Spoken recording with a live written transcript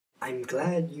I'm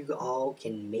glad you all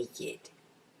can make it.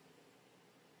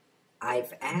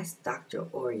 I've asked Dr.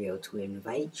 Oreo to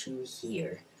invite you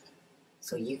here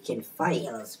so you can fight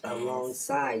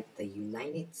alongside the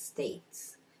United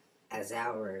States as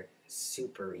our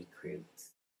super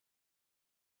recruits.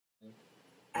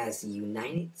 As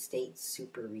United States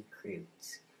super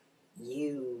recruits,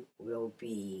 you will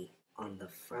be on the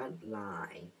front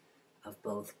line of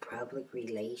both public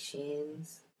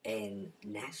relations and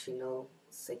national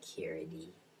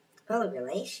security. Public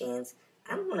relations?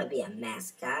 I don't want to be a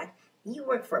mascot. You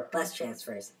work for bus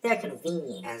transfers. They're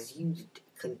convenient. As you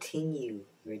continue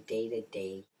your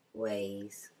day-to-day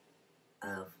ways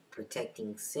of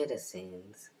protecting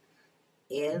citizens,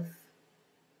 if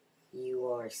you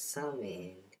are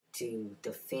summoned to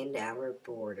defend our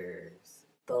borders,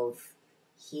 both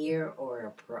here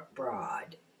or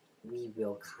abroad, we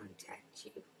will contact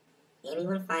you.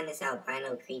 Anyone find this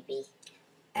albino creepy?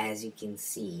 As you can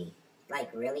see,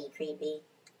 like really creepy?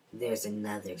 There's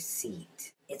another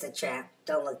seat. It's a trap.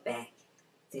 Don't look back.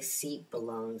 This seat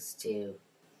belongs to...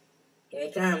 Here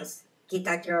he comes. Get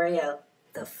Dr. Oreo.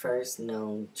 The first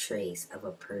known trace of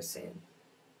a person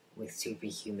with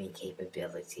superhuman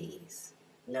capabilities.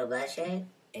 No bloodshed?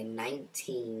 In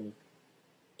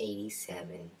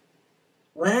 1987.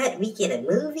 What? We get a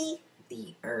movie?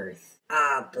 The Earth.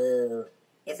 Ah, boo.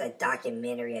 It's a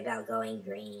documentary about going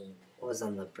green. Was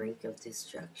on the brink of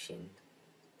destruction.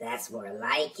 That's more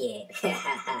like it.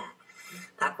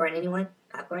 Popcorn, anyone?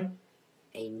 Popcorn?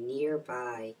 A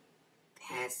nearby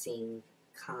passing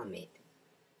comet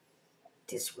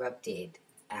disrupted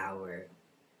our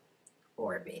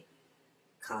orbit,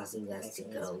 causing us to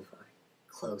go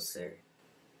closer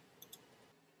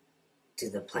to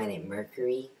the planet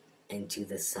Mercury and to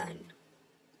the sun.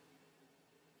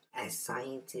 As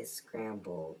scientists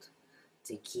scrambled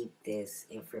to keep this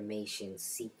information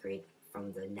secret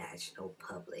from the national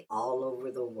public, all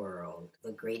over the world,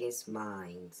 the greatest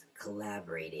minds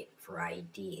collaborated for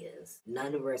ideas.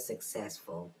 None were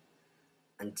successful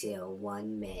until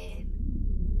one man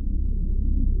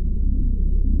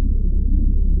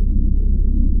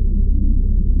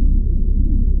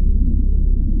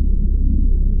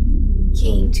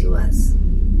came to us.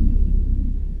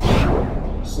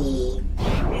 He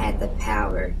had the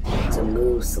power to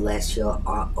move celestial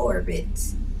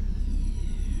orbits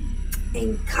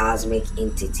and cosmic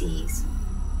entities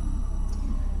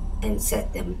and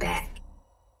set them back.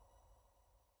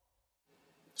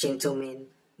 Gentlemen,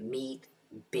 meet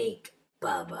Big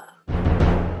Bubba.